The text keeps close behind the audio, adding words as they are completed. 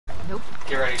Nope.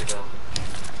 Get ready to build.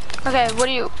 Okay,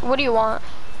 what do you want?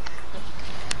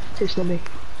 Too slummy.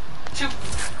 Two.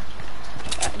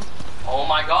 Oh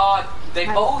my god, they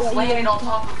both landed on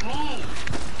top of me.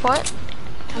 What?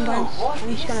 I'm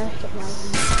just gonna drop my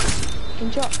You can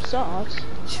drop swords.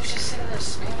 She was just sitting there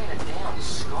spamming a damn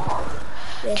scar.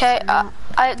 Okay, I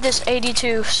have this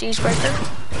 82 Siegebreaker.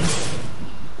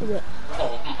 Is it?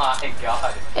 Oh my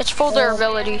god. It's full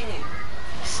durability.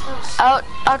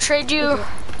 I'll trade you.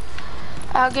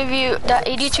 I'll give you that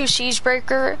 82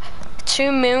 Siegebreaker,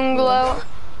 2 Moonglow,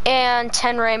 and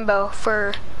 10 Rainbow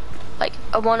for like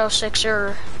a 106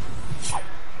 or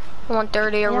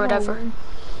 130 or whatever.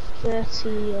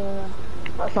 30.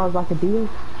 That sounds like a deal.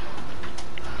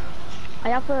 I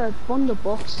have a bundle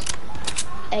bus.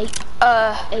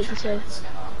 82.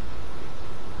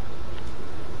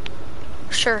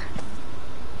 Sure.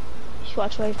 Should I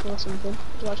trade for something?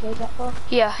 Do I trade that for?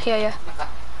 Yeah.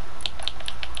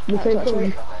 You can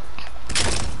trade.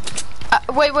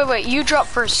 Wait. You drop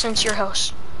first since you're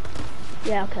host.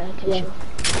 Yeah, okay, Yeah.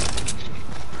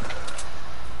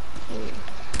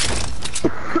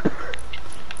 sure.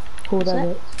 Hold on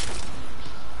it.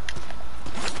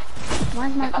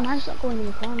 Mine's not going in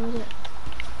the corner, is it?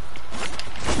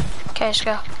 Okay, let's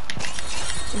go.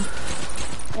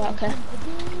 Yeah, okay.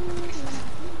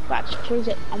 Right, choose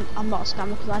it. I'm not a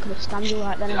scammer because I could have scammed you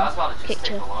right then Dude, I was about to and just kicked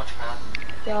take you. the launch pad.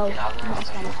 Yo, I'm not a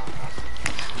scammer.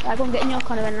 Right, go and get in your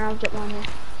corner and I'll drop mine here.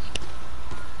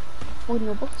 Holding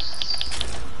your bus.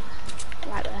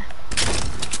 Right there.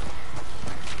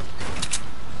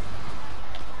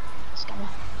 Scammer.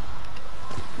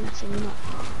 I'm messing you up.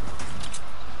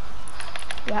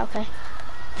 Yeah, okay.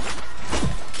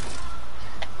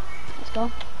 Let's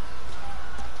go.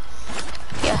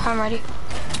 Yeah, I'm ready.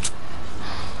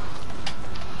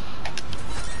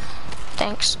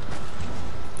 Thanks.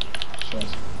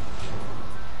 Cheers.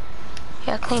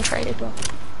 Yeah, clean trade. Do you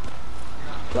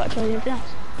want to try anything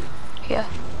else? Yeah.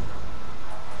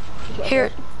 Here,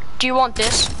 do you want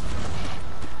this?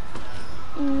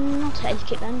 Not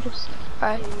take it then, just...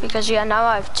 Alright, because yeah, now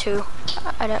I have 2.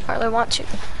 I didn't really want to.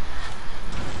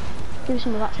 Give me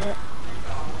some of that to it.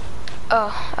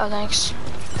 Oh, thanks.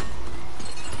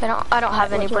 I don't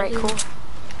have any break cool.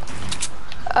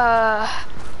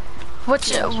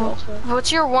 What's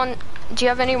your one? Do you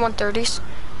have any 130s?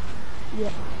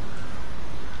 Yeah.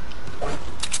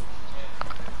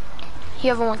 You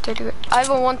have a 130. I have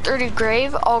a 130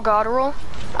 grave, all god roll.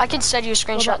 I can send you a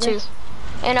screenshot too.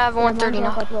 And I have a 130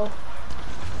 now.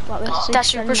 That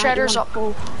super shredder's up.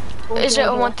 Is it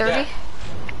a 130?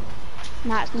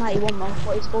 Nah, it's 91 though,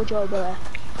 but it's full durability.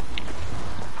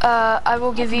 I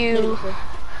will give you.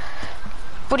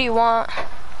 What do you want?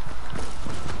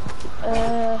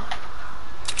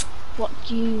 What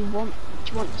do you want?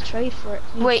 Do you want to trade for it?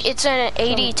 Wait, it's an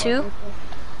 82.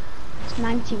 It's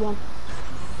 91.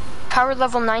 Power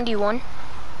level 91.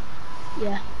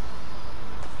 Yeah.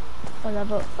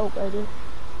 Whatever. Oh, I do.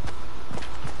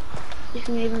 You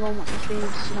can even go on my screen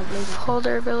if you don't believe it. Full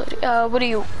durability. What do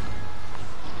you?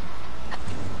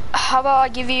 How about I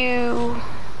give you?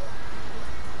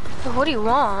 What do you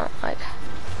want? Like.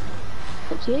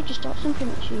 Up to you. Just stop something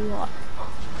that you want.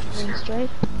 Straight.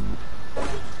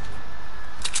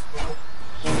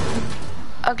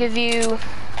 I'll give you.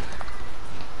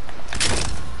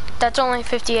 That's only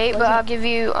 58, but I'll give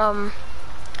you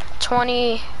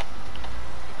 20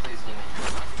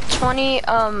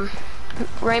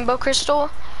 rainbow crystal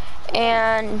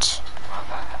and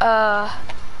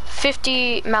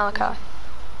 50 malachite.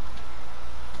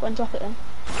 Go and drop it then.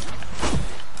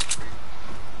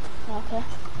 Okay.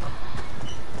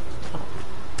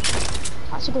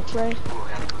 That's a good trade.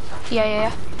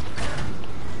 Yeah.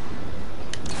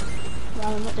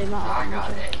 Well, I'm not doing that. I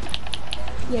got it.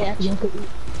 Yeah,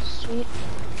 sweet.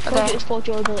 Okay. It was 4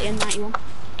 durability and 91.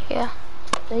 Yeah.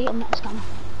 See, I'm not a scammer.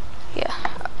 Yeah.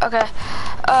 Okay.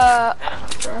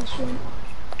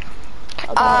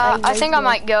 I think I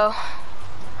might go.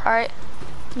 Alright.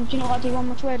 Do you know what I do on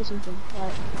my trade or something?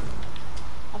 Like,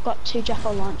 I've got 2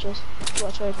 Jacko launchers.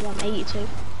 What I trade for them? 82.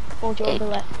 4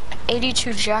 durability.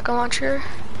 82 jack-o'-launcher.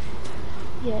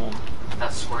 Yeah.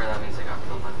 That's square, that means I got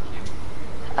killed by the cube.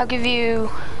 I'll give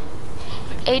you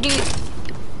 80.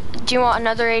 Do you want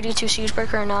another 82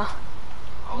 Siegebreaker or no?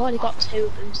 I've already got 2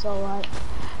 of them, so like.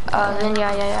 Then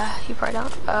yeah. You probably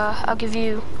don't. I'll give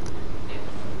you.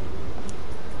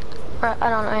 I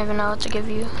don't even know what to give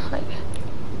you. Like.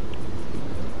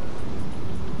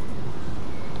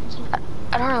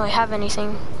 I don't really have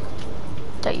anything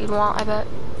that you'd want, I bet.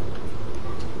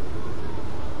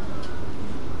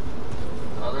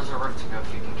 Oh, there's a room to go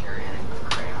if you can carry anything with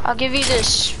crayon. I'll give you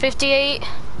this 58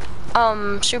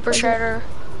 super shredder.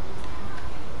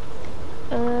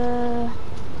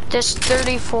 This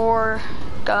 34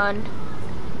 gun.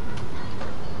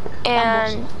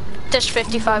 And this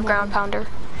 55 ground pounder.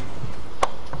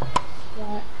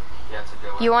 Right. Yeah, it's a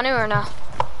good one. You want it or no?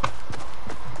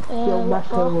 Yo, What Master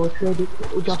for? will trade it.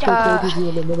 Josh will trade you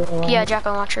in a minute, alright? Yeah,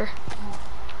 jackal launcher.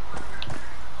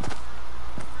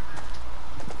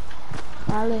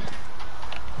 Riley.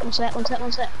 One sec. They're just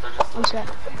One sec.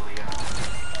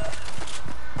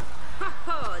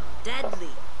 Oh, deadly.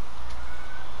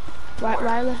 Right,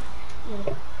 Riley.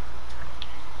 Yeah.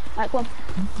 Right, come on.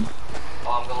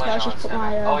 Oh, I'm gonna let Let's you just put on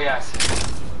my, Oh, yeah, I see.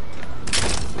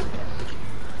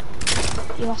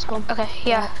 You last come. Okay,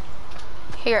 yeah.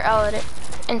 Here, I'll edit.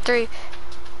 In 3.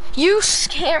 You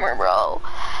scammer, bro.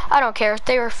 I don't care.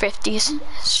 They were 50s.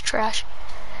 It's trash.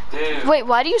 Dude. Wait,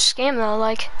 why do you scam though?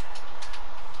 Like,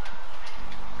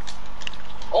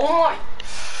 Oh my.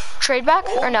 trade back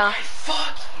Oh or no? my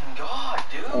fucking god,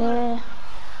 dude.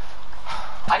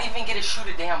 I didn't even get to shoot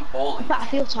a damn bullet. But I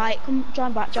feel tight. Come,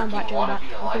 join back. Wanna be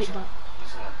I'll put it Elijah back.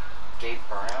 using a gate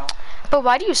burnout? But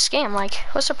why do you scam? Like,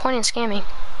 what's the point in scamming?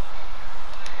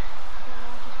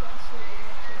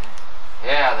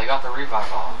 Yeah, they got the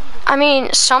revive off. I mean,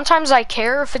 sometimes I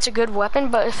care if it's a good weapon,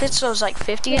 but if it's those like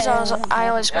 50s, I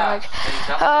always go Yeah, like,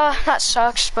 they that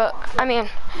sucks. But I mean,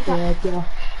 Yeah,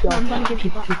 I'm gonna give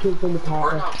you back. She killed from the We're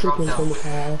power. not She drunk killed down from the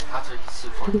there. power. After he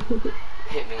super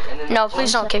hit me. And then no,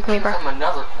 please don't kick me, bro. from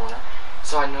another corner,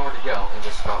 so I know where to go and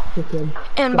just go. Chicken.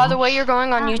 And by the way, you're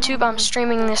going on YouTube. I'm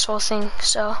streaming this whole thing,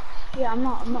 so Yeah, I'm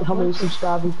not. How many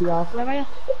subscribers do you have? Where are you?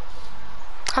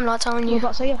 I'm not telling What you.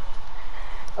 about you?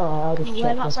 Oh, I'll just check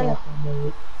Whereabouts are you? myself on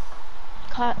the...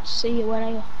 Can't see you. Where are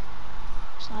you?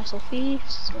 Slice of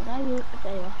feast. Where are you?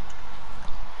 There you are.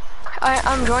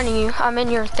 I'm joining you. I'm in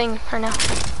your thing right now.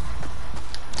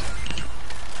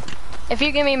 If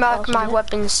you give me back my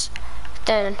weapons,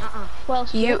 then What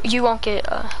else? is it? you won't get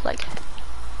like.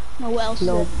 No, what else?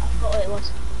 No. Is it? I forgot what it was.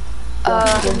 One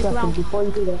second, before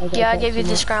you do that, gotta Yeah, I check gave you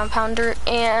this something. ground pounder,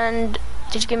 and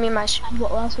did you give me my? And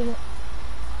what else was it?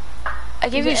 I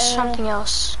gave you Is it, something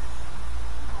else.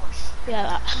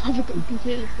 Yeah, I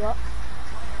completely forgot.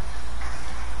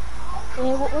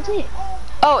 What was it?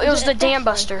 Oh, it was it the a dam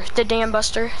flashlight? buster. The dam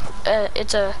buster.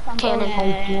 It's a cannon.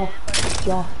 Oh,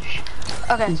 Josh,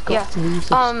 Okay, he's got yeah. 3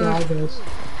 subscribers.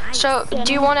 So,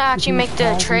 do you want to actually make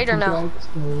the trade or no?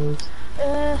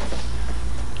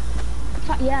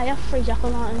 Yeah, I have 3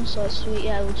 jack-o'-lanterns, so it's sweet.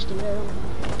 Yeah, we'll just do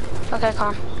it. Okay,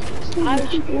 calm. I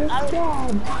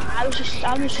was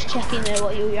just checking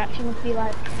what your reaction would be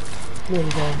like.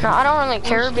 No, I don't really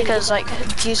care because like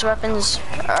these weapons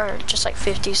are just like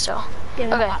 50, so.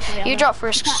 Yeah, Okay, you drop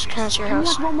first because your Can you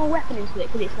house. add one more weapon into it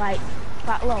because it's like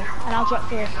quite low, and I'll drop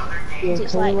first. Yeah,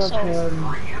 It's like so.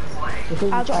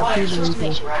 I'll drop first just to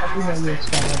make sure.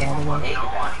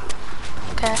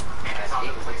 Okay.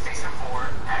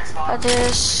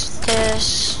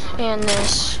 This, and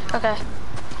this. Okay.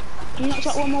 Can you not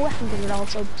drop one more weapon because it's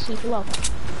also super low?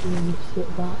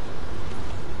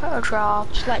 I'll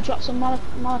drop. Just like drop some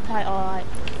malachite or like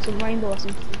some rainbow or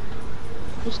something.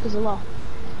 Just because of low.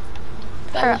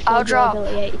 I'll drop.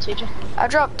 82 jack. I'll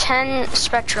drop 10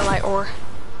 spectralite ore.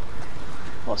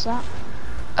 What's that?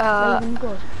 Even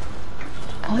good.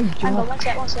 Hang on, one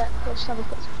sec. Let's just have a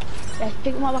quick. Yeah,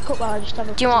 pick them all back up while I just have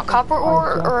a. Do you want copper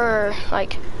ore or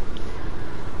like?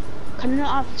 Can you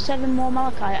not have 7 more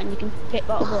malachite and you can pick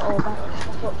that all back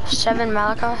up? 7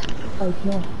 malachite?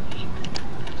 Okay.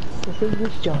 The thing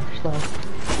is, Josh, like...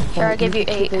 Here, I give you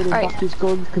 8. Right. Right. His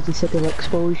guns because he said they'll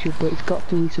expose you, but he's got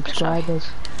 3 subscribers.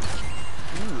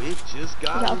 Ooh, it just Is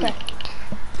got that okay?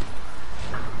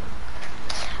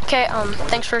 Okay,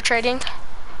 thanks for trading.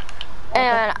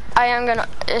 And I am gonna,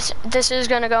 this is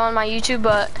gonna go on my YouTube,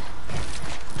 but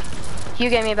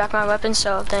you gave me back my weapon,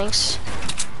 so thanks.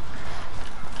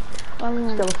 Well, we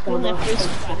only have 3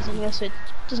 subscribers anyway, so it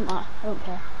doesn't matter. I don't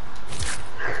care.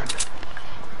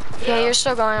 Yeah, you're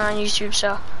still going on YouTube,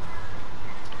 so.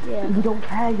 Yeah. You don't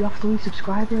care, you have 3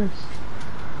 subscribers.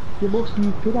 You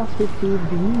could have 15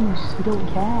 views, you don't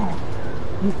care.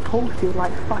 You posted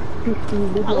like 15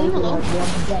 videos in like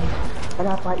one day, and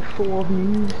had like 4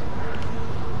 views.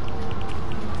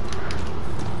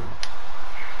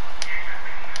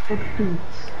 Good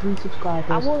feats, 3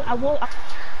 subscribers. I will.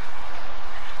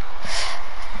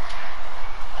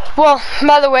 Well,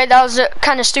 by the way, that was a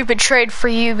kind of stupid trade for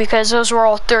you because those were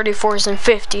all 34s and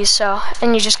 50s, so,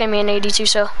 and you just gave me an 82,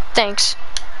 so thanks.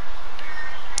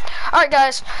 Alright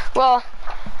guys, well,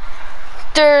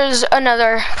 there's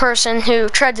another person who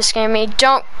tried to scam me.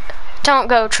 Don't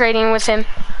go trading with him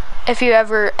if you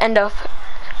ever end up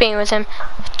being with him.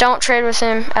 Don't trade with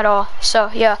him at all.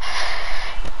 So yeah,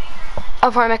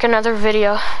 I'll probably make another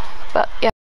video, but yeah.